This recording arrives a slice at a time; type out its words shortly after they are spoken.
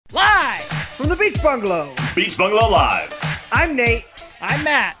From the Beach Bungalow. Beach Bungalow Live. I'm Nate. I'm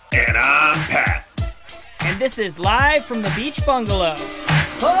Matt. And I'm Pat. And this is Live from the Beach Bungalow.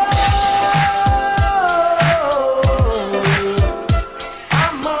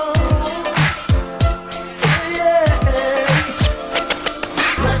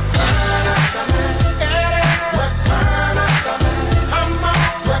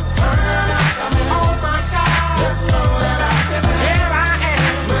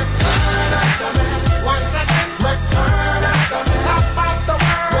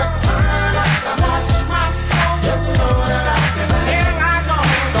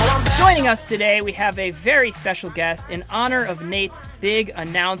 Joining us today, we have a very special guest in honor of Nate's big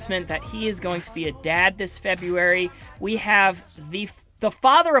announcement that he is going to be a dad this February. We have the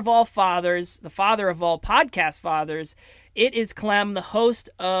father of all fathers, the father of all podcast fathers. It is Clem, the host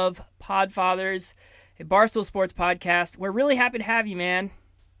of Podfathers, a Barstool Sports podcast. We're really happy to have you, man.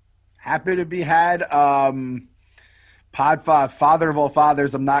 Happy to be had. Father of all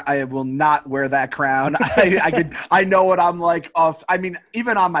fathers. I will not wear that crown. I know what I'm like off. I mean,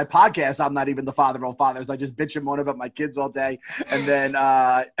 even on my podcast, I'm not even the father of all fathers. I just bitch and moan about my kids all day. And then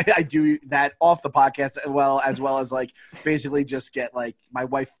I do that off the podcast as well as like basically just get like my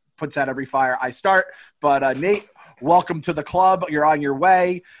wife puts out every fire I start. But Nate, welcome to the club. You're on your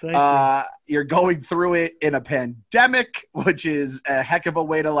way. You're going through it in a pandemic, which is a heck of a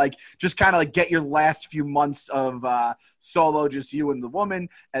way to like just kind of like get your last few months of solo, just you and the woman,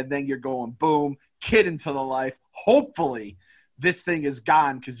 and then you're going boom, kid into the life. Hopefully this thing is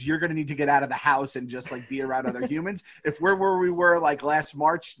gone because you're going to need to get out of the house and just like be around other humans. If we're where we were like next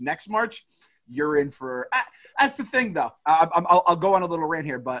March, you're in for that's the thing though. I'll go on a little rant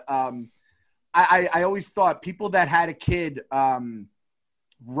here, but I always thought people that had a kid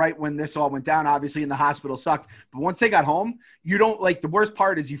right when this all went down, obviously in the hospital sucked. But once they got home, you don't like the worst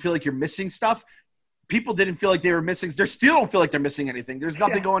part is you feel like you're missing stuff. People didn't feel like they were missing. They still don't feel like they're missing anything. There's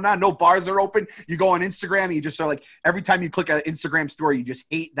nothing going on. No bars are open. You go on Instagram and you just are like, every time you click an Instagram story, you just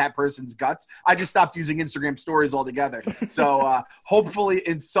hate that person's guts. I just stopped using Instagram stories altogether. So hopefully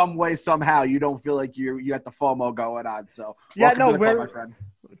in some way, somehow you don't feel like you got the FOMO going on. So welcome to the club, my friend.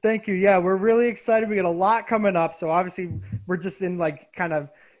 Thank you. Yeah, we're really excited. We got a lot coming up. So obviously we're just in like kind of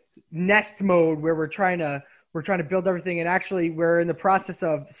nest mode where we're trying to build everything. And actually we're in the process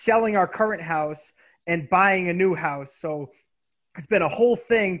of selling our current house and buying a new house. So it's been a whole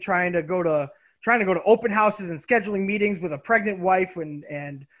thing trying to go to open houses and scheduling meetings with a pregnant wife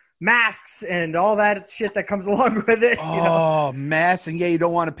and masks and all that shit that comes along with it. Oh, masks. And yeah, you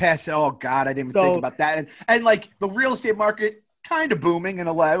don't want to pass it. Oh God, I didn't even think about that. And like the real estate market, kind of booming in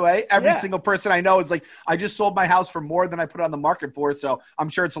a way. Every single person I know is like, I just sold my house for more than I put on the market for. So I'm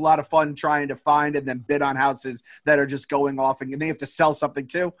sure it's a lot of fun trying to find and then bid on houses that are just going off and they have to sell something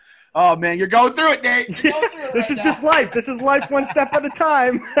too. Oh man, you're going through it, Nate. You're going through it This is just life. This is life one step at a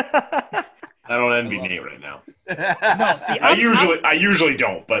time. I don't envy Nate right now. No, see, I usually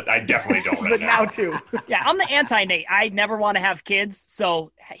don't, but I definitely don't right but now. now too. Yeah, I'm the anti-Nate. I never want to have kids.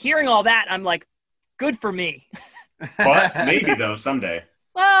 So hearing all that, I'm like, good for me. But maybe though someday.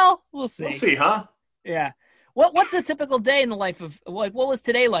 Well, we'll see. We'll see, huh? Yeah. What's a typical day in the life of like what was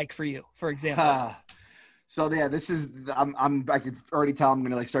today like for you, for example? So yeah, this is I could already tell I'm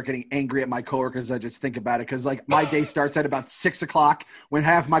gonna like start getting angry at my coworkers. I just think about it because like my day starts at about 6 o'clock when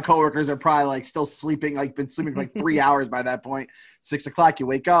half my coworkers are probably like still sleeping, like been sleeping for like 3 hours by that point. 6 o'clock, you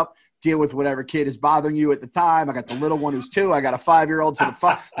wake up, deal with whatever kid is bothering you at the time. I got the little one who's 2. I got a 5-year-old. So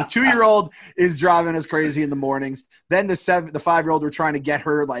the 2-year-old is driving us crazy in the mornings. Then the 5-year-old, we're trying to get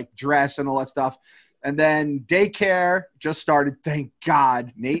her like dressed and all that stuff. And then daycare just started. Thank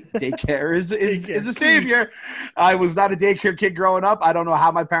God, Nate. Daycare is a savior. I was not a daycare kid growing up. I don't know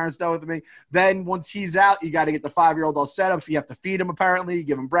how my parents dealt with me. Then once he's out, you got to get the 5-year-old all set up. You have to feed him apparently. You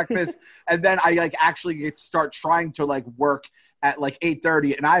give him breakfast, and then I like actually get to start trying to like work at like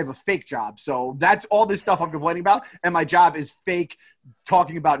 8:30, and I have a fake job. So that's all this stuff I'm complaining about, and my job is fake,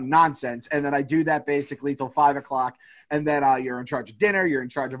 talking about nonsense. And then I do that basically till 5 o'clock, and then you're in charge of dinner. You're in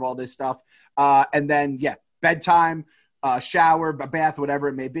charge of all this stuff, and then bedtime. Shower, bath, whatever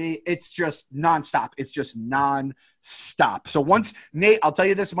it may be. It's just nonstop. It's just nonstop. So once, Nate, I'll tell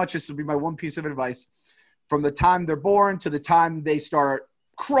you this much. This will be my one piece of advice. From the time they're born to the time they start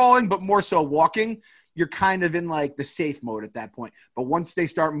crawling, but more so walking, you're kind of in like the safe mode at that point. But once they're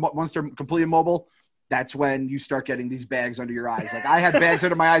completely immobile, that's when you start getting these bags under your eyes. Like I had bags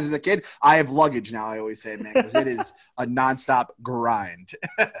under my eyes as a kid. I have luggage now, I always say, man, because it is a nonstop grind.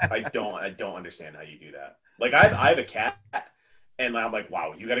 I don't understand how you do that. Like I have a cat, And I'm like,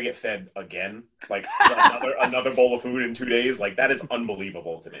 wow, you got to get fed again? Like another bowl of food in 2 days? Like, that is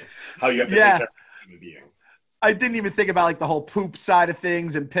unbelievable to me. How you have to take care of a human being. I didn't even think about like the whole poop side of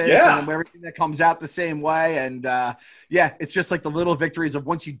things and piss and everything that comes out the same way. And it's just like the little victories of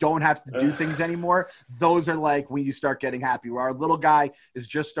once you don't have to do things anymore. Those are like when you start getting happy. Where our little guy is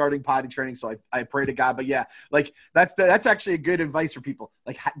just starting potty training, so I pray to God. But yeah, like that's actually a good advice for people.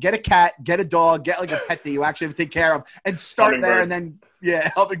 Like get a cat, get a dog, get like a pet that you actually have to take care of, and start there, and then.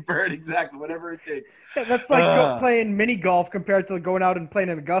 Yeah, helping bird, exactly. Whatever it takes. Yeah, that's like playing mini golf compared to going out and playing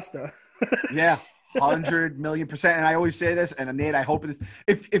in Augusta. Yeah. 100,000,000%. And I always say this, and Nate, I hope this.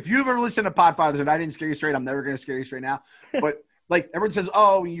 If you've ever listened to Podfathers and I didn't scare you straight, I'm never going to scare you straight now. But like everyone says,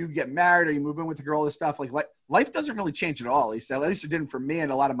 oh, when you get married or you move in with a girl, this stuff, like life doesn't really change at all. At least it didn't for me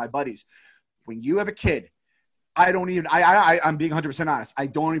and a lot of my buddies. When you have a kid, I'm being 100% honest. I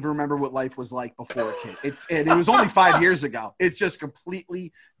don't even remember what life was like before a kid. It was only 5 years ago. It's just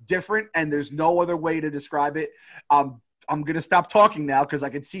completely different, and there's no other way to describe it. I'm going to stop talking now because I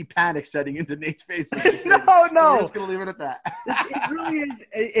can see panic setting into Nate's face. No. So we're just going to leave it at that. It really is.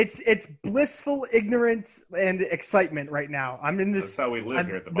 It's blissful ignorance and excitement right now. I'm in this. That's how we live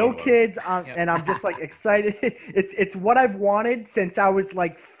here at the No kids, and I'm just like excited. It's what I've wanted since I was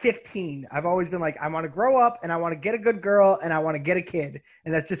like 15. I've always been like, I want to grow up and I want to get a good girl and I want to get a kid.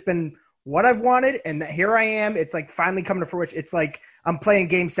 And that's just been what I've wanted. And here I am. It's like finally coming to fruition. It's like I'm playing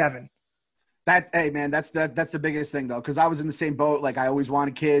Game 7. Hey man, that's the biggest thing though, because I was in the same boat. Like I always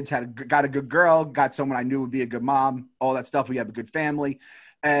wanted kids, got a good girl, got someone I knew would be a good mom, all that stuff. We have a good family,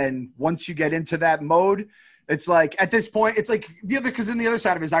 and once you get into that mode, it's like at this point, it's like because in the other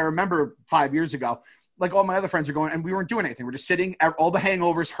side of it is I remember 5 years ago, like all my other friends are going, and we weren't doing anything. We're just sitting. All the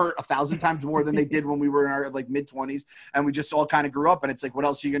hangovers hurt 1,000 times more than they did when we were in our like mid-20s, and we just all kind of grew up. And it's like, what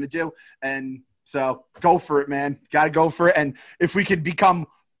else are you gonna do? And so go for it, man. Got to go for it. And if we could become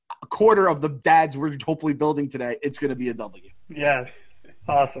a quarter of the dads we're hopefully building today, it's going to be a W. Yes.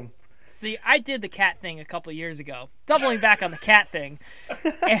 Awesome. See, I did the cat thing a couple years ago, doubling back on the cat thing.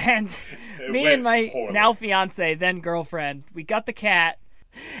 And me and my now fiance, then girlfriend, we got the cat.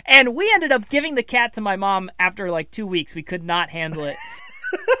 And we ended up giving the cat to my mom after like 2 weeks. We could not handle it.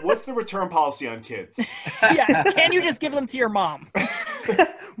 What's the return policy on kids? Yeah, can you just give them to your mom?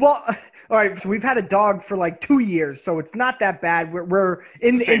 Well, all right. So we've had a dog for like 2 years, so it's not that bad. We're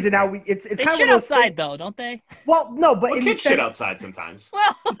in the ins and outs. It's they kind shit of outside though, don't they? Well, no, but in the kids sense, shit outside sometimes.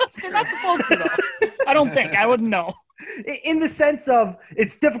 Well, they're not supposed to though. I don't think. I wouldn't know. In the sense of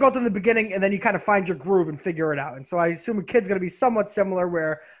it's difficult in the beginning, and then you kind of find your groove and figure it out. And so I assume a kid's going to be somewhat similar,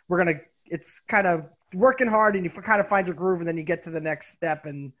 where it's kind of working hard, and you kind of find your groove, and then you get to the next step,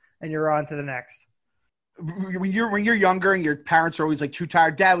 and you're on to the next. When you're younger and your parents are always like too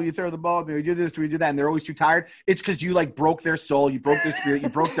tired, Dad, will you throw the ball? Do we do this? Do we do that? And they're always too tired. It's because you like broke their soul, you broke their spirit, you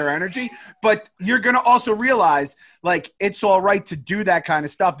broke their energy. But you're gonna also realize like it's all right to do that kind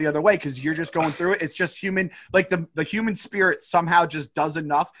of stuff the other way because you're just going through it. It's just human. Like the human spirit somehow just does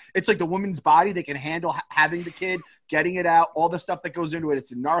enough. It's like the woman's body; they can handle having the kid, getting it out, all the stuff that goes into it.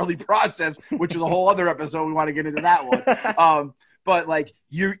 It's a gnarly process, which is a whole other episode. We want to get into that one. But like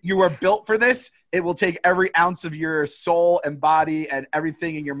you are built for this. It will take every ounce of your soul and body and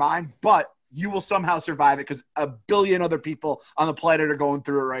everything in your mind, but you will somehow survive it because a billion other people on the planet are going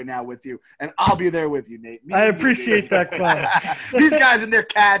through it right now with you. And I'll be there with you, Nate. I appreciate that, Claude. These guys and their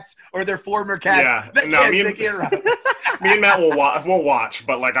cats or their former cats. Yeah. Me and Matt will watch,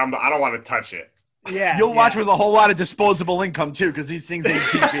 but like I don't want to touch it. Yeah. You'll watch with a whole lot of disposable income too, because these things ain't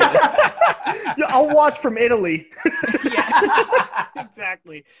cheap either. Yeah, I'll watch from Italy. Yeah.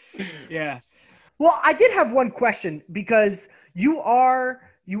 Exactly. Yeah. Well, I did have one question because you are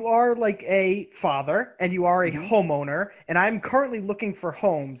like a father and you are a homeowner, and I'm currently looking for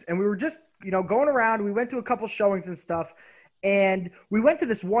homes. And we were just, going around. We went to a couple showings and stuff, and we went to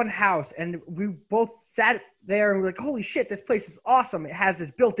this one house, and we both sat there and we were like, holy shit, this place is awesome. It has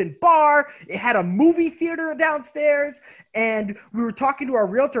this built-in bar. It had a movie theater downstairs. And we were talking to our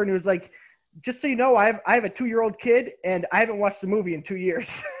realtor, and he was like, just so you know, I have a 2-year-old kid, and I haven't watched a movie in 2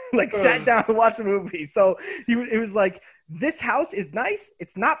 years. Sat down and watched a movie. So it was like, this house is nice.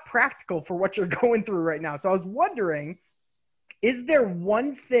 It's not practical for what you're going through right now. So I was wondering, is there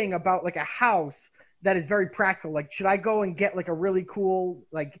one thing about like a house that is very practical. Like, should I go and get like a really cool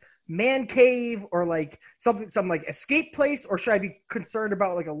like man cave or like some like escape place, or should I be concerned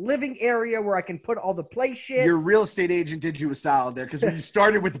about like a living area where I can put all the play shit? Your real estate agent did you a solid there, because when you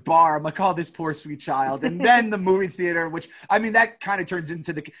started with the bar, I'm like, oh, this poor sweet child, and then the movie theater, which I mean that kind of turns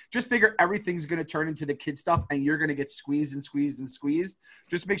into the. Just figure everything's going to turn into the kid stuff, and you're going to get squeezed and squeezed and squeezed.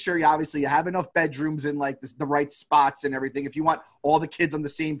 Just make sure you have enough bedrooms in like the right spots and everything. If you want all the kids on the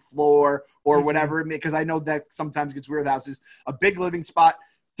same floor or whatever, because I know that sometimes gets weird with houses. A big living spot.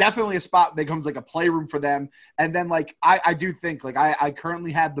 Definitely a spot that becomes like a playroom for them. And then like I do think like I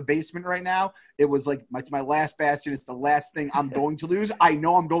currently have the basement right now. It was like my last bastion. It's the last thing I'm going to lose. I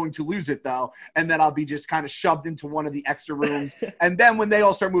know I'm going to lose it though. And then I'll be just kind of shoved into one of the extra rooms. And then when they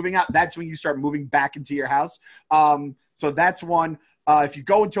all start moving out, that's when you start moving back into your house. So that's one. If you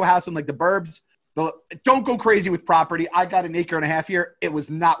go into a house in like the burbs, don't go crazy with property. I got an acre and a half here. It was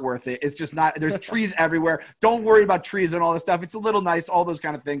not worth it. It's just not. There's trees everywhere. Don't worry about trees and all this stuff. It's a little nice, all those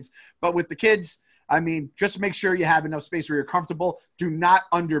kind of things. But with the kids, I mean, just make sure you have enough space where you're comfortable. Do not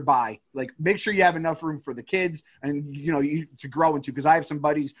underbuy. Like, make sure you have enough room for the kids and, to grow into. Because I have some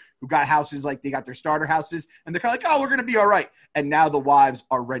buddies who got houses, like they got their starter houses, and they're kind of like, oh, we're going to be all right. And now the wives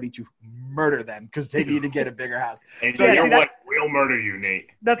are ready to murder them because they need to get a bigger house. And so your wife will murder you,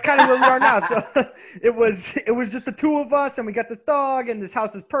 Nate. That's kind of where we are now. So it was just the two of us, and we got this dog, and this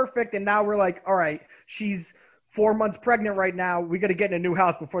house is perfect. And now we're like, all right, she's 4 months pregnant right now. We got to get in a new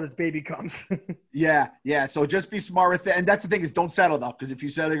house before this baby comes. Yeah. So just be smart with it. And that's the thing is, don't settle though, because if you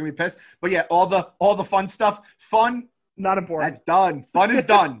settle, they're gonna be pissed. But yeah, all the fun stuff. Not important. That's done. Fun is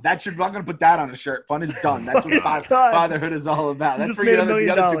done. I'm going to put that on a shirt. Fun is done. That's what fatherhood is all about. That's for the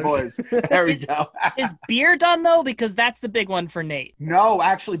other two boys. There we go. Is beer done, though? Because that's the big one for Nate. No,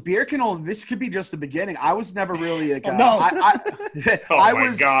 actually, beer this could be just the beginning. I was never really like, no.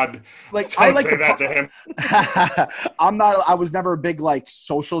 God. Like, Don't say that to him. I was never a big, like,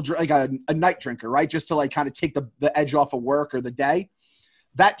 social, like a night drinker, right? Just to, like, kind of take the edge off of work or the day.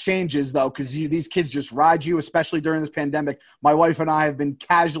 That changes, though, because these kids just ride you, especially during this pandemic. My wife and I have been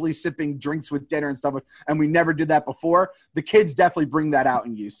casually sipping drinks with dinner and stuff, and we never did that before. The kids definitely bring that out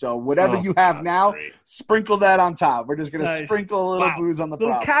in you. So whatever you have now, sprinkle that on top. We're just going to sprinkle a little booze on the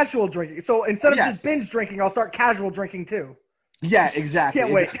little casual drinking. So instead of just binge drinking, I'll start casual drinking, too. Yeah, exactly.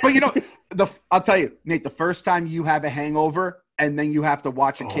 Can't wait. But, I'll tell you, Nate, the first time you have a hangover and then you have to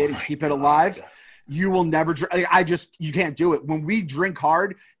watch a kid and keep it alive – you will never drink. You can't do it. When we drink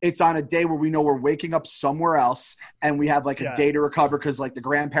hard, it's on a day where we know we're waking up somewhere else and we have like a day to recover because like the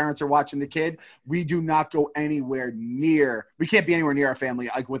grandparents are watching the kid. We do not go anywhere near. We can't be anywhere near our family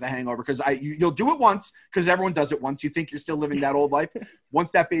like with a hangover because you'll do it once because everyone does it once. You think you're still living that old life.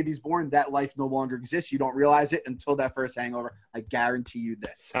 Once that baby's born, that life no longer exists. You don't realize it until that first hangover. I guarantee you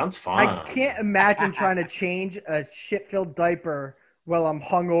this. Sounds fun. I can't imagine trying to change a shit-filled diaper while I'm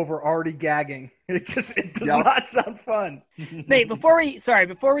hungover already gagging. It does not sound fun. Nate, before we start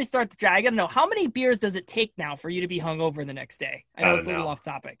the chat, I got to know, how many beers does it take now for you to be hungover the next day? I know it's a little off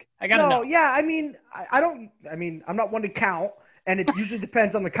topic. I got to know. Yeah, I mean, I'm not one to count, and it usually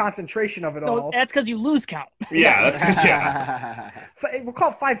depends on the concentration of it all. That's because you lose count. Yeah, that's We'll call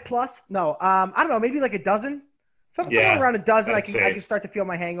it 5+. No, I don't know, maybe like a dozen. Somewhere around a dozen, I can start to feel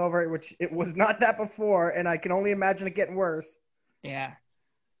my hangover, which it was not that before, and I can only imagine it getting worse. Yeah.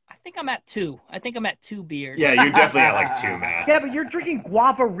 I think I'm at 2. I think I'm at 2 beers. Yeah, you're definitely at like 2, man. Yeah, but you're drinking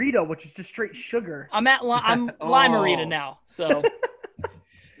Guavarita, which is just straight sugar. I'm Limerita now, so.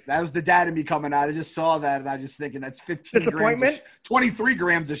 That was the dad in me coming out. I just saw that, and I was just thinking that's 23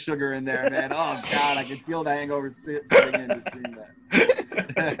 grams of sugar in there, man. Oh, God, I can feel the hangover sitting in just seeing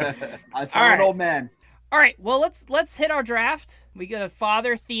that. It's an old man. All right, well, let's hit our draft. We got a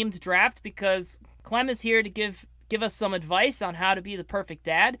father-themed draft because Clem is here to give us some advice on how to be the perfect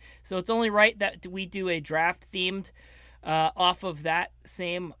dad. So it's only right that we do a draft themed off of that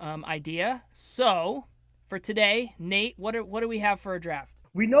same idea. So for today, Nate, what do we have for a draft?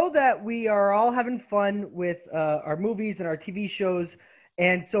 We know that we are all having fun with our movies and our TV shows.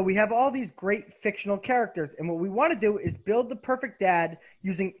 And so we have all these great fictional characters. And what we want to do is build the perfect dad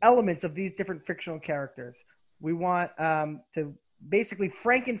using elements of these different fictional characters. We want to basically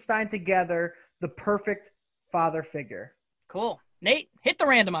Frankenstein together the perfect father figure. Cool. Nate, hit the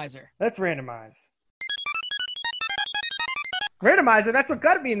randomizer. Let's randomize. Randomizer, that's what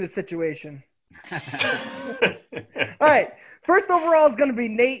got me in this situation. All right. First overall is going to be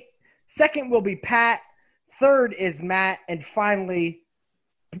Nate. Second will be Pat. Third is Matt. And finally,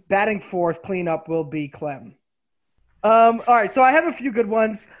 batting fourth, cleanup will be Clem. All right. So I have a few good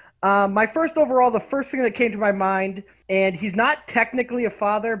ones. My first overall, the first thing that came to my mind, and he's not technically a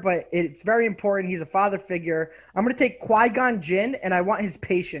father, but it's very important. He's a father figure. I'm going to take Qui-Gon Jinn, and I want his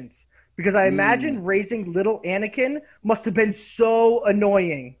patience because I imagine raising little Anakin must have been so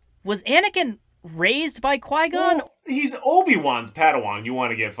annoying. Was Anakin raised by Qui-Gon? Well, he's Obi-Wan's Padawan. You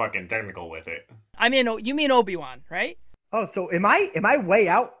want to get fucking technical with it. I mean, you mean Obi-Wan, right? Oh, so am I way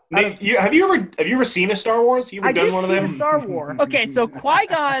out? Nate, have you ever seen a Star Wars? You ever done one of them? I did see the Star Wars. Okay, so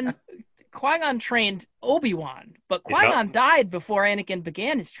Qui-Gon trained Obi-Wan, but Qui-Gon died before Anakin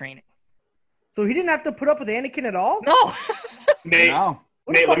began his training. So he didn't have to put up with Anakin at all? No.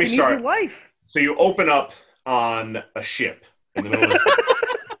 Nate, let me start. Easy life. So you open up on a ship in the middle of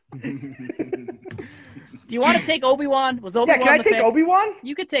the Do you want to take Obi-Wan? Was Obi-Wan can I take Obi-Wan?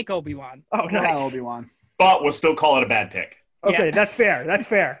 You could take Obi-Wan. Oh, nice. Obi-Wan. But we'll still call it a bad pick. Okay, Yeah. that's fair. That's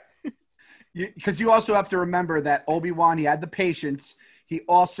fair. Because you also have to remember that Obi-Wan, he had the patience. He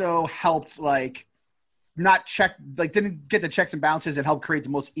also helped, didn't get the checks and balances and helped create the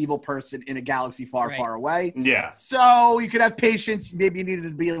most evil person in a galaxy far, Right. far away. Yeah. So you could have patience. Maybe you needed to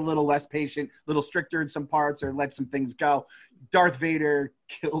be a little less patient, a little stricter in some parts, or let some things go. Darth Vader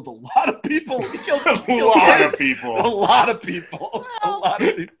killed a lot of people. He killed A lot of people. A lot of people. A lot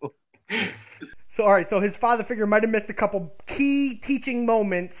of people. So, all right. So his father figure might have missed a couple key teaching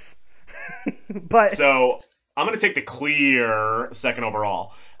moments, but So I'm going to take the clear second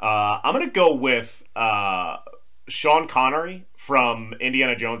overall. I'm going to go with Sean Connery from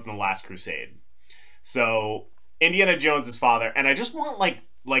Indiana Jones and the Last Crusade. So Indiana Jones' father, and I just want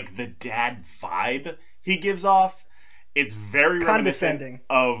like the dad vibe he gives off. It's very reminiscent Condescending.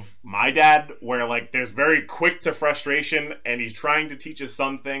 of my dad, where like there's very quick to frustration, and he's trying to teach his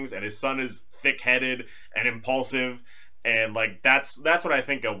son things, and his son is thick-headed and impulsive, and like that's what I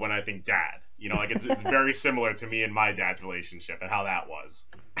think of when I think dad. You know, like it's very similar to me and my dad's relationship and how that was.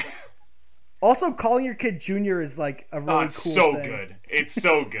 also calling your kid Junior is like a really It's cool so thing. good. It's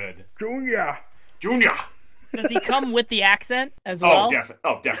so good. Junior. Junior. Does he come with the accent as well?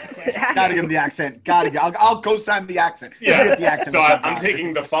 Oh, definitely. Gotta give him the accent. I'll co-sign the accent. Yeah. Get the accent. So I'm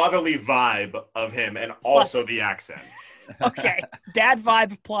taking the fatherly vibe of him and also the accent. Okay. Dad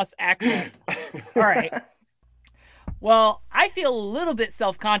vibe plus accent. All right. Well, I feel a little bit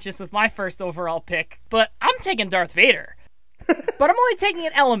self-conscious with my first overall pick, but I'm taking Darth Vader. But I'm only taking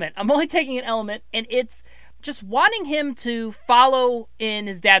an element. And it's just wanting him to follow in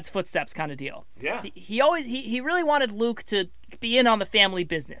his dad's footsteps kind of deal. Yeah. See, he really wanted Luke to be in on the family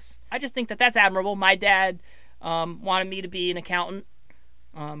business. I just think that that's admirable. My dad wanted me to be an accountant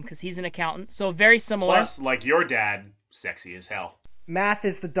because he's an accountant. So very similar. Plus, like your dad, sexy as hell. Math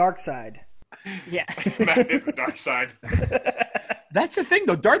is the dark side. Yeah. That is the dark side. That's the thing,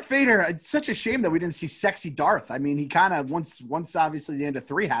 though. Darth Vader, it's such a shame that we didn't see sexy Darth. I mean, he kind of, once obviously the end of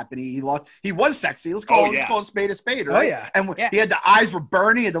 3 happened, he was sexy. Let's call a spade, right? Oh, yeah. And he had the eyes were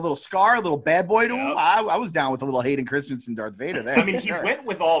burning, he had the little scar, a little bad boy to him. Yep. I was down with a little Hayden Christensen Darth Vader there. I mean, he went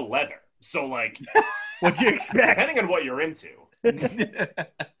with all leather. So, like, What'd you expect? depending on what you're into.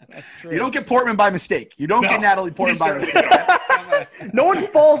 That's true. You don't get Portman by mistake. You don't get Natalie Portman by certainly mistake. No one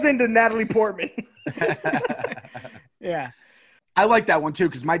falls into Natalie Portman. Yeah. I like that one too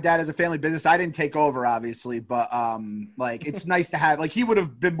because my dad has a family business. I didn't take over, obviously, but it's nice to have. Like, he would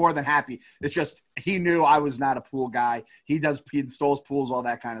have been more than happy. It's just he knew I was not a pool guy. He installs pools, all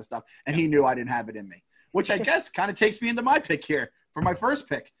that kind of stuff, and he knew I didn't have it in me. Which I guess kind of takes me into my pick here for my first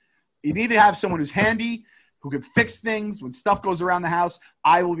pick. You need to have someone who's handy, who can fix things when stuff goes around the house.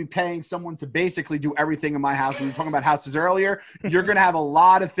 I will be paying someone to basically do everything in my house. We were talking about houses earlier. You're going to have a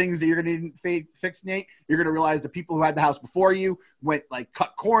lot of things that you're going to need fixed, Nate. You're going to realize the people who had the house before you went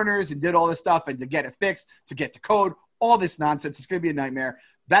cut corners and did all this stuff, and to get it fixed, to get to code, all this nonsense. It's going to be a nightmare.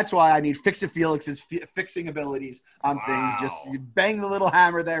 That's why I need Fix-It Felix's fixing abilities on things. Just you bang the little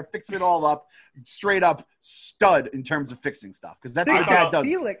hammer there, fix it all up, straight up stud in terms of fixing stuff. Because that's what dad does.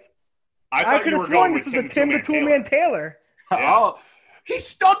 Felix. I I thought could you have were sworn going this with was a Tim the Toolman Taylor. Yeah. Oh, he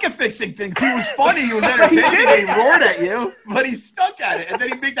stunk at fixing things. He was funny. He was entertaining. And he roared at you, but he stuck at it. And then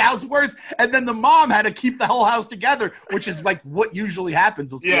he made the house worse. And then the mom had to keep the whole house together, which is like what usually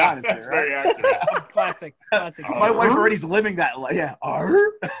happens. Let's be honest that's here. Right? very accurate. Classic. My wife already's living that life. Yeah.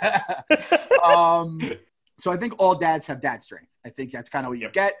 So I think all dads have dad strength. I think that's kind of what you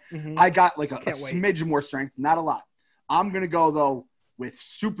get. Mhm. I got like a Can't wait. smidge more strength, not a lot. I'm going to go, though, with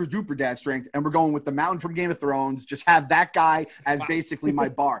super duper dad strength, and we're going with the Mountain from Game of Thrones. Just have that guy as basically my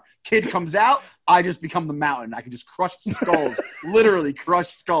bar. Kid comes out, I just become the Mountain. I can just crush skulls, literally crush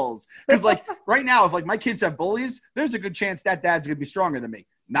skulls. Because like right now, if like my kids have bullies, there's a good chance that dad's gonna be stronger than me.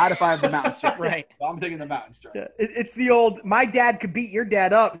 Not if I have the Mountain strength. Right. So I'm thinking the Mountain strength. Yeah, it's the old, my dad could beat your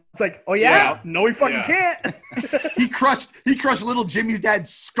dad up. It's like, oh yeah? No, he fucking can't. He crushed little Jimmy's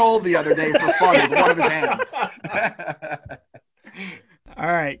dad's skull the other day for fun with one of his hands.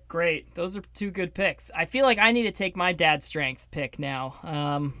 All right, great. Those are two good picks. I feel like I need to take my dad's strength pick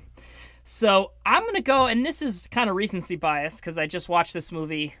now. So I'm going to go, and this is kind of recency bias because I just watched this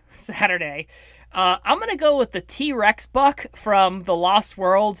movie Saturday. I'm going to go with the T-Rex buck from The Lost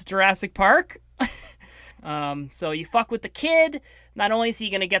World Jurassic Park. So you fuck with the kid. Not only is he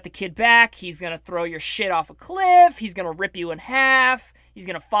going to get the kid back, he's going to throw your shit off a cliff. He's going to rip you in half. He's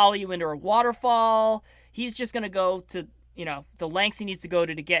going to follow you into a waterfall. He's just going to go to, the lengths he needs to go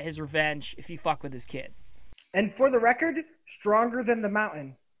to get his revenge if you fuck with his kid. And for the record, stronger than the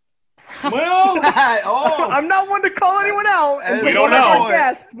Mountain. Well, I'm not one to call anyone out. And we don't know.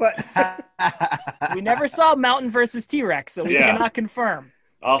 Guest, but we never saw Mountain versus T-Rex, so we cannot confirm.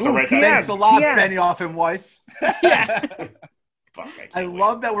 Also, right thanks a lot, Benioff and Weiss. Yeah. Fuck, I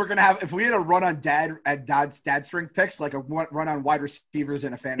love that we're gonna have, if we had a run on dad strength picks, like a run on wide receivers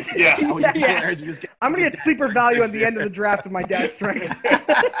in a fantasy. Yeah. I'm gonna get sleeper value at the end of the draft with my dad's strength.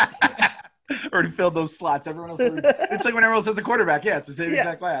 Already filled those slots. Everyone else. It's like when everyone says a quarterback. Yeah, it's the same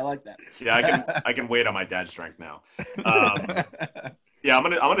exact way. I like that. Yeah, I can wait on my dad's strength now. Yeah, I'm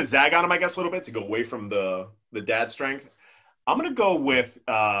gonna zag on him, I guess, a little bit to go away from the dad strength. I'm gonna go with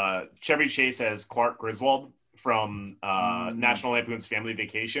Chevy Chase as Clark Griswold from National Lampoon's Family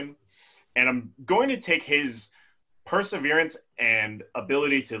Vacation, and I'm going to take his perseverance and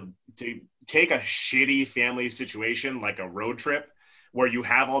ability to take a shitty family situation like a road trip where you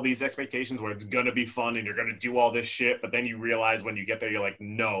have all these expectations where it's going to be fun and you're going to do all this shit, but then you realize when you get there, you're like,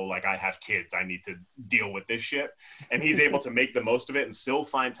 no, like I have kids. I need to deal with this shit. And he's able to make the most of it and still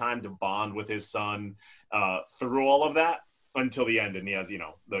find time to bond with his son through all of that until the end. And he has,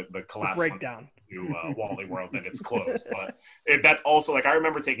 the collapse breakdown to Wally World and it's closed. But that's also like, I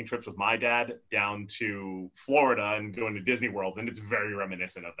remember taking trips with my dad down to Florida and going to Disney World, and it's very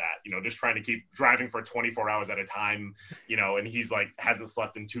reminiscent of that, just trying to keep driving for 24 hours at a time, and he's like hasn't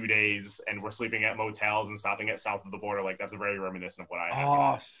slept in 2 days and we're sleeping at motels and stopping at south of the border. Like that's very reminiscent of what I have.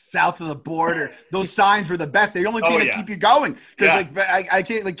 Oh, south of the border. Those signs were the best. They only came to keep you going. Because I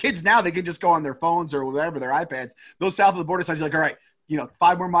can't, like kids now, they can just go on their phones or whatever, their iPads. Those south of the border signs, you're like, all right,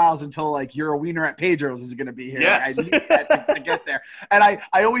 5 more miles until like you're a wiener at Pedro's is going to be here. Yes. I need that to get there. And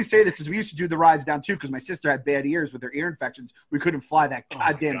I always say this because we used to do the rides down too, because my sister had bad ears with her ear infections. We couldn't fly that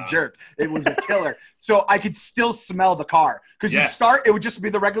goddamn jerk. It was a killer. So I could still smell the car because you'd start, it would just be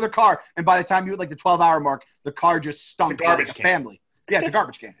the regular car. And by the time you hit like the 12-hour mark, the car just stunk like a family. Yeah, it's a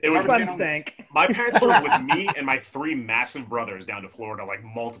garbage can. It was fun stank. My parents drove with me and my 3 massive brothers down to Florida like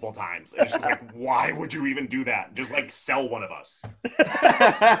multiple times. It's just like, why would you even do that? Just like sell one of us.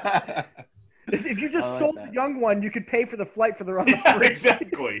 If you just sold the young one, you could pay for the flight for the other 3.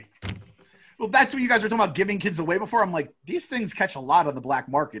 Exactly. Well, that's what you guys were talking about, giving kids away before. I'm like, these things catch a lot on the black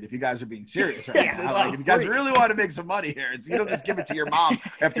market if you guys are being serious. Right? Like, if you guys really want to make some money here, you don't just give it to your mom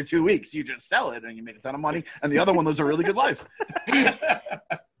after 2 weeks. You just sell it and you make a ton of money. And the other one lives a really good life.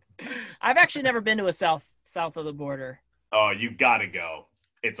 I've actually never been to a south of the border. Oh, you got to go.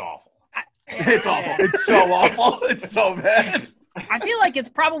 It's awful. It's awful. It's so awful. It's so bad. I feel like it's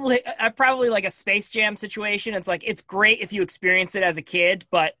probably like a Space Jam situation. It's like, it's great if you experience it as a kid,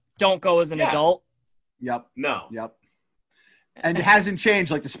 but don't go as an adult. Yep. No. Yep. And it hasn't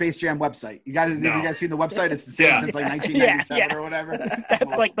changed like the Space Jam website. You guys, have you guys seen the website? It's the same since like 1997 or whatever. That's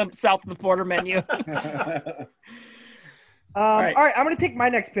like the south of the border menu. All right, I'm going to take my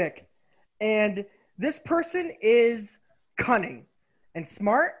next pick. And this person is cunning and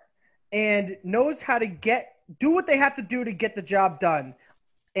smart and knows how to do what they have to do to get the job done.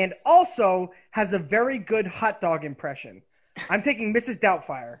 And also has a very good hot dog impression. I'm taking Mrs.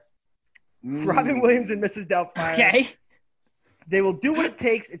 Doubtfire. Robin Williams and Mrs. Doubtfire. Okay. They will do what it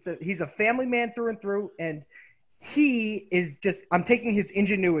takes. He's a family man through and through, and he is I'm taking his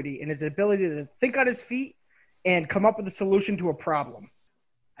ingenuity and his ability to think on his feet and come up with a solution to a problem.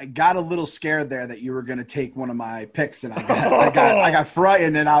 I got a little scared there that you were going to take one of my picks, and I got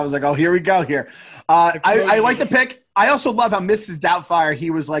frightened, and I was like, oh, here we go here. I like the pick. I also love how Mrs. Doubtfire,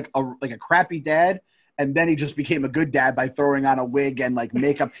 he was like a crappy dad, and then he just became a good dad by throwing on a wig and like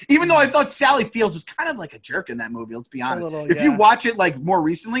makeup. Even though I thought Sally Fields was kind of like a jerk in that movie, let's be honest. If you watch it like more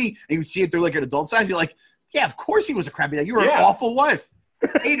recently and you see it through like an adult size, you're like, Yeah, of course he was a crappy dad. You were Yeah. an awful wife.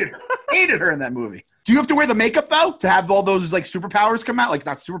 Hated her in that movie. Do you have to wear the makeup though to have all those like superpowers come out? Like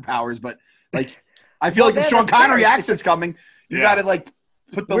not superpowers, but like I feel Well, like if then Sean that's fair. Connery accent's coming, you Yeah. got to like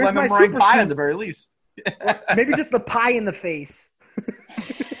put the Where's lemon my meringue super pie suit? at the very least. Maybe just the pie in the face.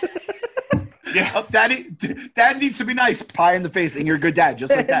 Yeah. Oh, dad needs to be nice. Pie in the face, and you're a good dad,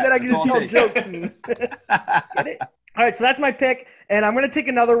 just like that. And then I can That's all just it tell takes. jokes. Get it? All right, so that's my pick, and I'm going to take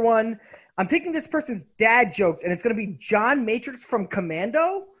another one. I'm taking this person's dad jokes, and it's going to be John Matrix from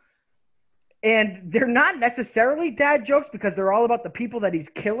Commando. And they're not necessarily dad jokes because they're all about the people that he's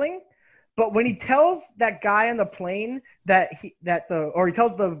killing. But when he tells that guy on the plane he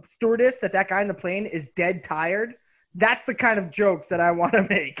tells the stewardess that guy on the plane is dead tired, that's the kind of jokes that I want to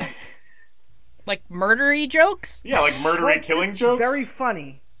make. Like murdery jokes? Yeah, like murdery Well, killing just jokes. Very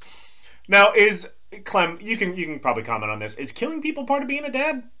funny. Now, is Clem? You can probably comment on this. Is killing people part of being a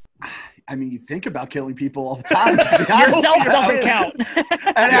dad? I mean, you think about killing people all the time. to be honest Yourself with you. doesn't count.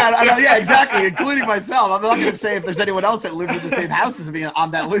 And I know, yeah, exactly, including myself. I'm not going to say if there's anyone else that lives in the same house as me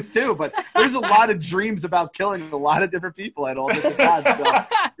on that list too, but there's a lot of dreams about killing a lot of different people at all different times. So,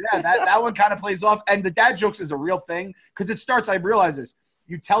 yeah, that one kind of plays off. And the dad jokes is a real thing because it starts. I realize this.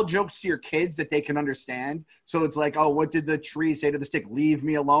 You tell jokes to your kids that they can understand. So it's like, oh, what did the tree say to the stick? Leave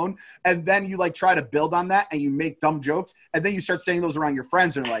me alone. And then you like try to build on that and you make dumb jokes. And then you start saying those around your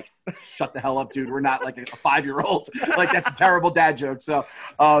friends and they're like, shut the hell up, dude. We're not like a 5-year-old. Like that's a terrible dad joke. So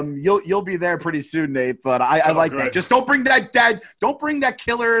you'll be there pretty soon, Nate. But I like that. Just don't bring that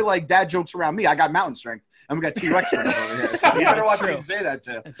killer like dad jokes around me. I got mountain strength and we got T-Rex strength over here. So you better watch who you say that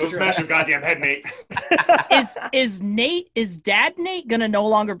to. So smash your goddamn head, Nate. Is Dad Nate gonna no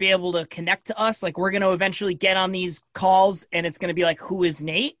longer be able to connect to us? Like we're gonna eventually get on these calls and it's gonna be like, who is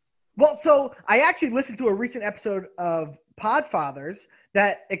Nate? Well, so I actually listened to a recent episode of Podfathers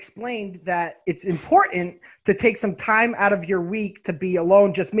that explained that it's important to take some time out of your week to be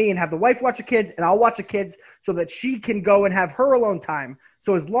alone, just me, and have the wife watch the kids, and I'll watch the kids so that she can go and have her alone time.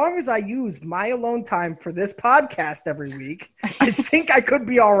 So as long as I use my alone time for this podcast every week, I think I could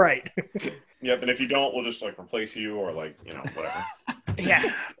be all right. Yep, and if you don't, we'll just like replace you or like, whatever.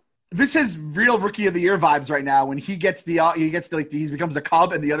 Yeah. This is real Rookie of the Year vibes right now when he becomes a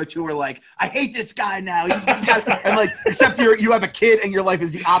Cub and the other two are like, I hate this guy now. And like, except you have a kid and your life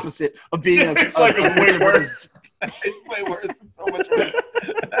is the opposite of being It's way worse. It's way worse. It's so much worse.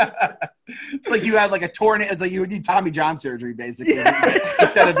 It's like you had like a tornado. It's like you would need Tommy John surgery basically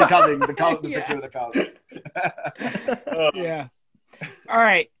instead of becoming the picture of the Cubs. Yeah. All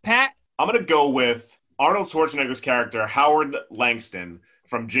right, Pat. I'm going to go with Arnold Schwarzenegger's character, Howard Langston,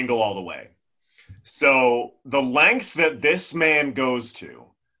 from Jingle All the Way. So the lengths that this man goes to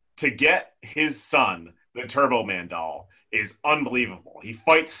get his son, the Turbo Man doll, is unbelievable. He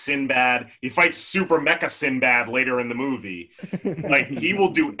fights Sinbad. He fights Super Mecha Sinbad later in the movie. Like, he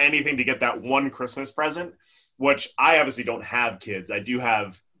will do anything to get that one Christmas present, which I obviously don't have kids. I do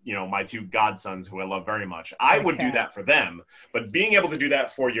have, my 2 godsons who I love very much. I would do that for them. But being able to do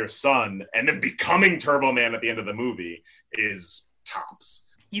that for your son and then becoming Turbo Man at the end of the movie is tops.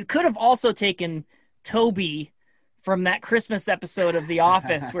 You could have also taken Toby from that Christmas episode of The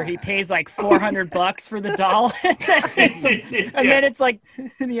Office where he pays like $400 for the doll. And then it's like,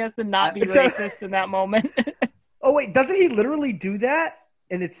 and he has to not be racist in that moment. Oh, wait, doesn't he literally do that?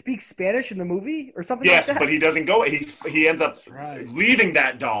 And it speaks Spanish in the movie or something like that? Yes, but he doesn't go. He ends up leaving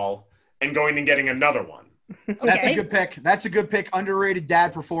that doll and going and getting another one. Okay. That's a good pick. That's a good pick. Underrated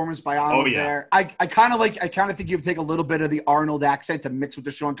dad performance by Arnold there. I kind of think you would take a little bit of the Arnold accent to mix with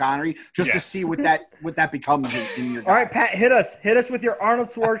the Sean Connery just to see what that becomes in your guy. All right, Pat, hit us with your Arnold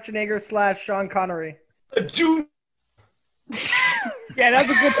Schwarzenegger / Sean Connery. Yeah, that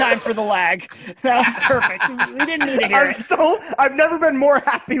was a good time for the lag. That was perfect. We didn't need to hear it. I've never been more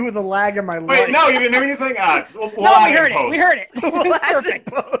happy with a lag in my life. Wait, no, you didn't hear anything? No, we heard it. We heard it.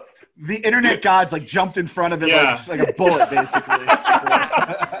 Perfect. The internet gods like jumped in front of it like a bullet, basically.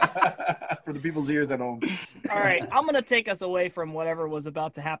 For the people's ears at home. All right, I'm going to take us away from whatever was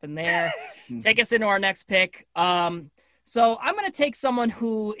about to happen there. Take us into our next pick. So I'm going to take someone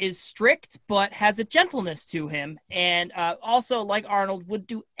who is strict but has a gentleness to him, and also, like Arnold, would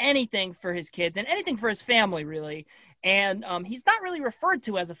do anything for his kids and anything for his family, really. And he's not really referred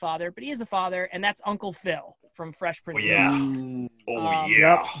to as a father, but he is a father, and that's Uncle Phil from Fresh Prince. Yep,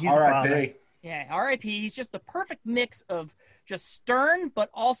 he's a father. Yeah, R.I.P. He's just the perfect mix of just stern,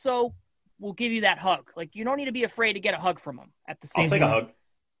 but also will give you that hug. Like, you don't need to be afraid to get a hug from him at the same time. I'll take a hug.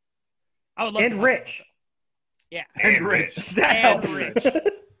 I would love to. And rich. Yeah. And rich. That And helps. rich.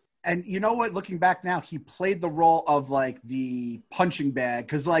 And you know what? Looking back now, he played the role of like the punching bag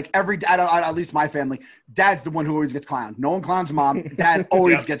because like every dad, at least my family, dad's the one who always gets clowned. No one clowns mom. Dad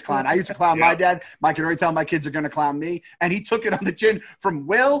always Yep. gets clowned. I used to clown my dad. I can already tell my kids are going to clown me. And he took it on the chin from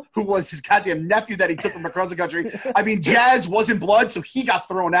Will, who was his goddamn nephew that he took from across the country. I mean, Jazz wasn't blood, so he got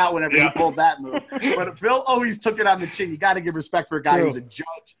thrown out whenever he pulled that move. But Phil always took it on the chin. You got to give respect for a guy who's a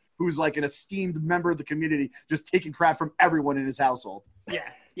judge, who's like an esteemed member of the community, just taking crap from everyone in his household. Yeah.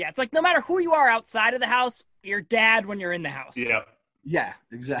 Yeah. It's like no matter who you are outside of the house, you're dad when you're in the house. Yeah. Yeah,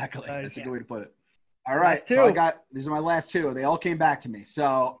 exactly. That's a good way to put it. All Last right. two. So these are my last two. They all came back to me.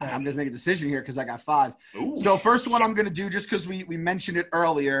 So I'm going to make a decision here because I got 5. Ooh. So first one I'm going to do, just because we mentioned it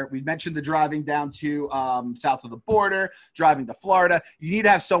earlier, we mentioned the driving down to south of the border, driving to Florida. You need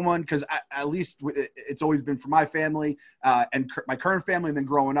to have someone, because at least it's always been for my family and my current family, and then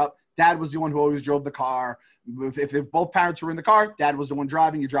growing up, dad was the one who always drove the car. If both parents were in the car, dad was the one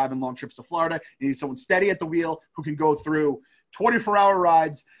driving. You're driving long trips to Florida. You need someone steady at the wheel who can go through 24-hour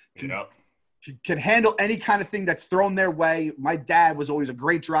rides, can handle any kind of thing that's thrown their way. My dad was always a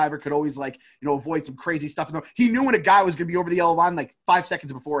great driver, could always avoid some crazy stuff. He knew when a guy was going to be over the yellow line like 5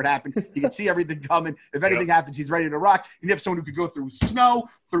 seconds before it happened. He could see everything coming. If anything happens, he's ready to rock. You have someone who could go through snow,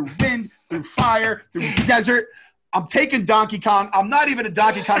 through wind, through fire, through desert. I'm taking Donkey Kong. I'm not even a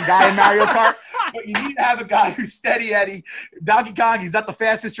Donkey Kong guy in Mario Kart, but you need to have a guy who's steady Eddie. Donkey Kong, he's not the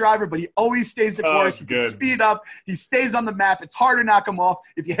fastest driver, but he always stays the course. He can speed up. He stays on the map. It's hard to knock him off.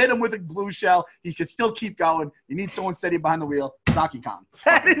 If you hit him with a blue shell, he can still keep going. You need someone steady behind the wheel. Donkey Kong.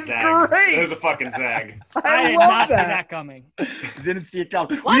 That is great. There's a fucking zag. I did love not see that. that coming. Didn't see it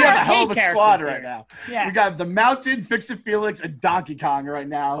coming. Why We have a arcade hell of a squad characters right here? now. Yeah. We got the Mountain, Fix-It Felix, and Donkey Kong right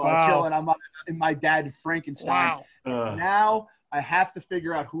now chilling. I'm in my dad Frankenstein. Wow. Now I have to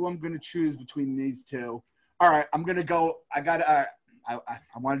figure out who I'm going to choose between these two. All right, I'm going to go. I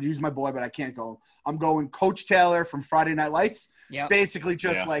wanted to use my boy, but I can't go. I'm going Coach Taylor from Friday Night Lights. Yep. Basically,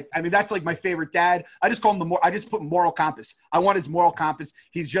 that's like my favorite dad. I just call him I just put moral compass. I want his moral compass.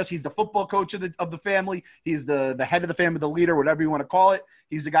 He's the football coach of the family. He's the head of the family, the leader, whatever you want to call it.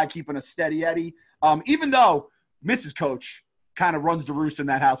 He's the guy keeping a steady Eddie. Even though Mrs. Coach kind of runs the roost in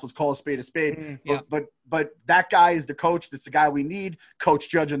that house. Let's call a spade a spade. But that guy is the coach. That's the guy we need. Coach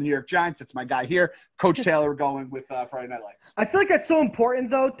Judge of the New York Giants. That's my guy here. Coach Taylor going with Friday Night Lights. I feel like that's so important,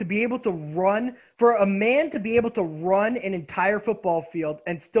 though, to be able to run – for a man to be able to run an entire football field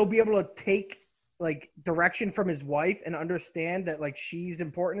and still be able to take direction from his wife and understand that she's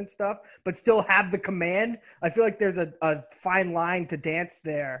important and stuff, but still have the command. I feel like there's a fine line to dance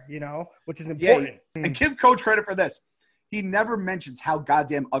there, which is important. Yeah, and give Coach credit for this. He never mentions how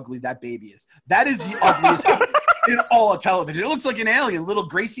goddamn ugly that baby is. That is the ugliest in all of television. It looks like an alien, little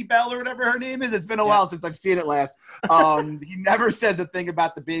Gracie Bell or whatever her name is. It's been a while since I've seen it last. He never says a thing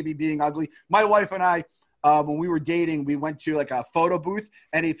about the baby being ugly. My wife and I, when we were dating, we went to a photo booth,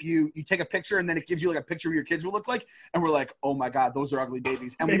 and if you take a picture and then it gives you a picture of your kids will look like, and we're like, oh my God, those are ugly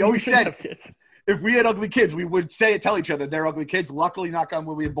babies. And we always said, if we had ugly kids, we would tell each other they're ugly kids. Luckily, knock on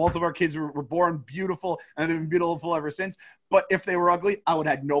wood, both of our kids were born beautiful, and they've been beautiful ever since. But if they were ugly, I would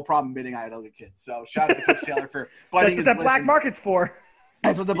have had no problem admitting I had ugly kids. So shout out to Coach Taylor for That's what that black market's for.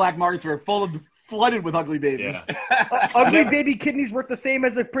 That's what the black market's for, flooded with ugly babies. Yeah. Ugly baby kidney's worth the same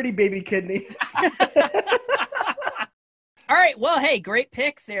as a pretty baby kidney. All right. Well, hey, great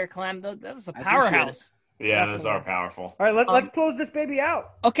picks there, Clem. That's a powerhouse. Yeah, those are powerful. All right, let's close this baby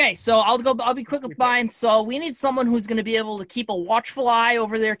out. Okay, so I'll be quick with mine. So we need someone who's going to be able to keep a watchful eye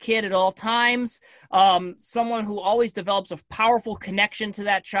over their kid at all times. Someone who always develops a powerful connection to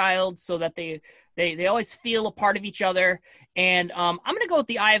that child, so that they always feel a part of each other. And I'm going to go with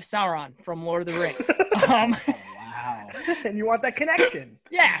the Eye of Sauron from Lord of the Rings. Wow. And you want that connection.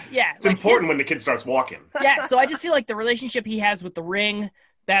 Yeah. It's important when the kid starts walking. Yeah, so I just feel like the relationship he has with the ring,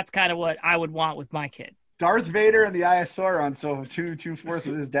 that's kind of what I would want with my kid. Darth Vader and the Eye of Sauron, so 2/4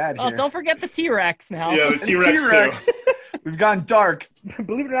 of his dad here. Oh, don't forget the T-Rex now. Yeah, the T-Rex too. We've gone dark.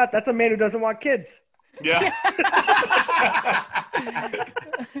 Believe it or not, that's a man who doesn't want kids. Yeah.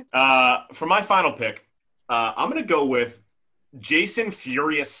 For my final pick, I'm going to go with Jason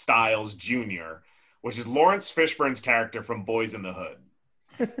Furious Styles Jr., which is Lawrence Fishburne's character from Boys in the Hood.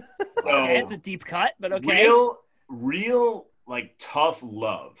 Okay, it's a deep cut, but okay. Real tough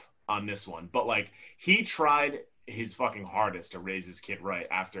love on this one, but he tried his fucking hardest to raise his kid right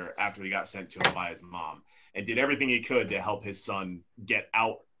after he got sent to him by his mom, and did everything he could to help his son get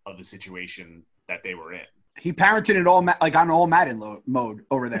out of the situation that they were in. He parented it all like on all Madden mode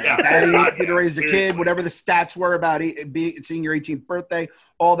over there. Yeah. Daddy, Peter raised the Seriously. kid, whatever the stats were about seeing your 18th birthday,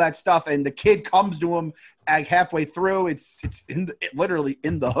 all that stuff. And the kid comes to him like halfway through. It's literally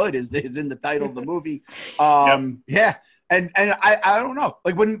in the hood is in the title of the movie. Yeah. And I don't know,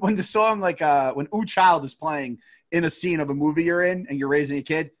 like when the song, like when Ooh Child is playing in a scene of a movie you're in and you're raising a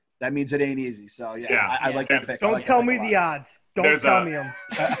kid, that means it ain't easy. So I like that pick. Don't tell me the odds. Don't tell me them.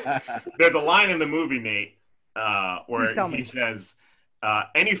 There's a line in the movie, Nate, where tell me. he says,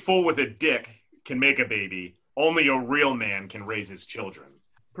 any fool with a dick can make a baby. Only a real man can raise his children.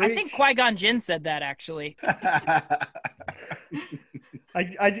 I think Qui-Gon Jinn said that, actually.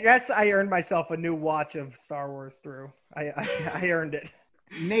 I guess I earned myself a new watch of Star Wars through. I earned it.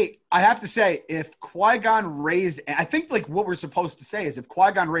 Nate, I have to say, if Qui-Gon raised, I think like what we're supposed to say is if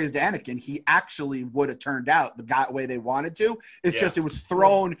Qui-Gon raised Anakin, he actually would have turned out the way they wanted to. It's just it was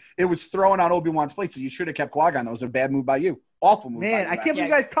thrown on Obi-Wan's plate, so you should have kept Qui-Gon. That was a bad move by you. Awful move. Man, by I you, can't believe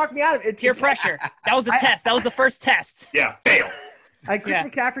you guys talked me out of it. Peer pressure. That was the test. That was the first test. Yeah, fail. I Chris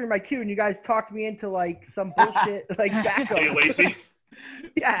McCaffrey in my queue, and you guys talked me into like some bullshit like backup. Hey, Lacey.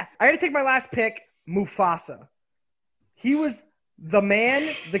 Yeah, I got to take my last pick, Mufasa. He was the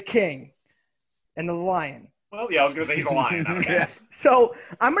man, the king, and the lion. Well, yeah, I was going to say he's a lion. Okay. So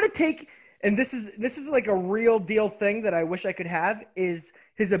I'm going to take, and this is like a real deal thing that I wish I could have, is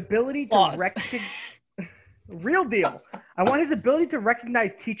his ability to recognize. Real deal. I want his ability to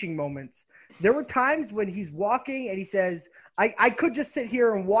recognize teaching moments. There were times when he's walking and he says, I could just sit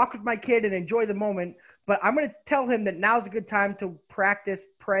here and walk with my kid and enjoy the moment, but I'm going to tell him that now's a good time to practice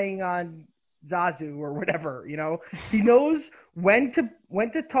praying on Zazu or whatever, you know. He knows when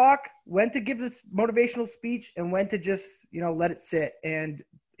to talk, when to give this motivational speech, and when to just, you know, let it sit, and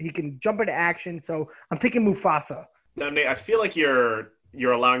he can jump into action. So I'm taking Mufasa. Now, Nate, I feel like you're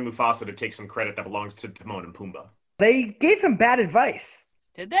allowing Mufasa to take some credit that belongs to Timon and Pumbaa. They gave him bad advice.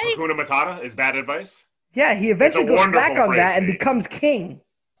 Did they? Hakuna Matata is bad advice? Yeah, he eventually goes back on that and becomes king.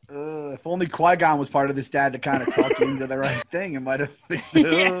 If only Qui-Gon was part of this dad to kind of talk you into the right thing, it might have fixed it.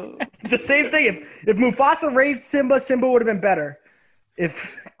 It's the same thing. If Mufasa raised Simba would have been better.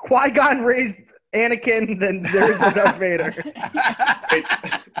 If Qui-Gon raised Anakin, then there's the Darth Vader. Wait,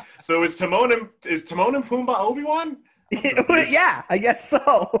 so is Timon and Pumbaa Obi-Wan? Yeah, I guess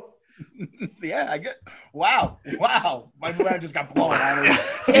so. Yeah, I get. Wow. My mind just got blown. I don't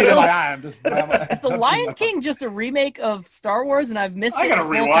see it in my eye. Is The Lion King just a remake of Star Wars, and I've missed it? I gotta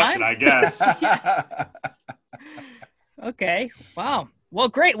this whole rewatch time? it, I guess. Okay. Wow. Well,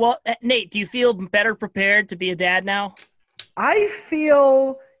 great. Well, Nate, do you feel better prepared to be a dad now? I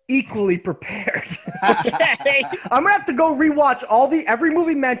feel equally prepared. Okay. I'm gonna have to go rewatch every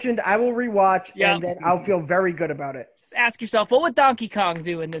movie mentioned. I will rewatch, and then I'll feel very good about it. Just ask yourself, what would Donkey Kong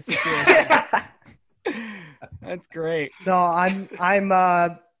do in this situation? That's great. No, I'm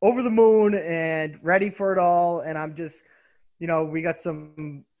over the moon and ready for it all, and I'm just, you know, we got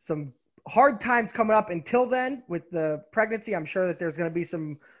some hard times coming up until then with the pregnancy. I'm sure that there's going to be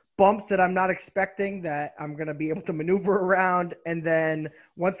some bumps that I'm not expecting that I'm going to be able to maneuver around, and then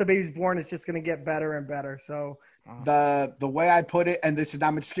once the baby's born, it's just going to get better and better. So the way I put it, and this is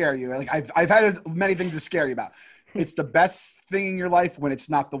not meant to scare you. Like I've had many things to scare you about. It's the best thing in your life when it's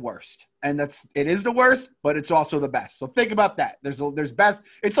not the worst. And it is the worst, but it's also the best. So think about that. There's best.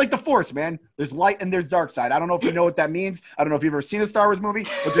 It's like the Force, man. There's light and there's dark side. I don't know if you know what that means. I don't know if you've ever seen a Star Wars movie,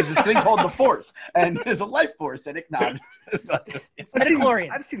 but there's this thing called the Force, and there's a life force. And it's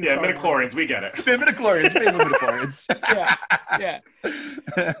midichlorians. I've seen Yeah, midichlorians. We get it. Midichlorians. Yeah.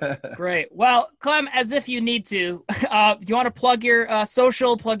 Great. Well, Clem, as if you need to, do you want to plug your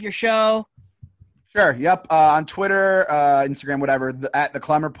social, plug your show? Sure. Yep. On Twitter, Instagram, whatever, at the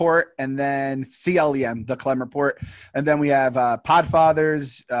Clem Report, and then CLEM, the Clem Report, and then we have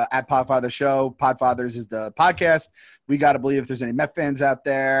Podfathers at Podfather Show. Podfathers is the podcast. We got to believe if there's any Met fans out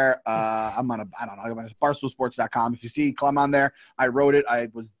there. I'm on barstoolsports.com. If you see Clem on there, I wrote it. I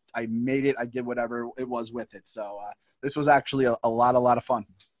made it. I did whatever it was with it. So this was actually a lot of fun.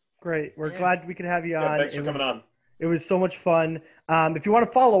 Great. We're glad we could have you on. Thanks for coming on. It was so much fun. If you want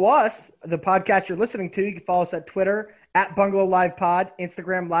to follow us, the podcast you're listening to, you can follow us at Twitter, at Bungalow Live Pod,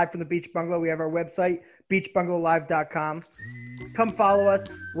 Instagram, Live from the Beach Bungalow. We have our website, beachbungalowlive.com. Come follow us,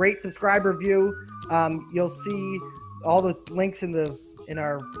 rate, subscribe, review. You'll see all the links in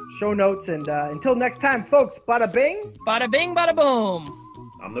our show notes. And until next time, folks, bada bing. Bada bing, bada boom.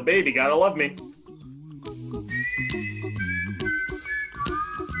 I'm the baby. Gotta love me.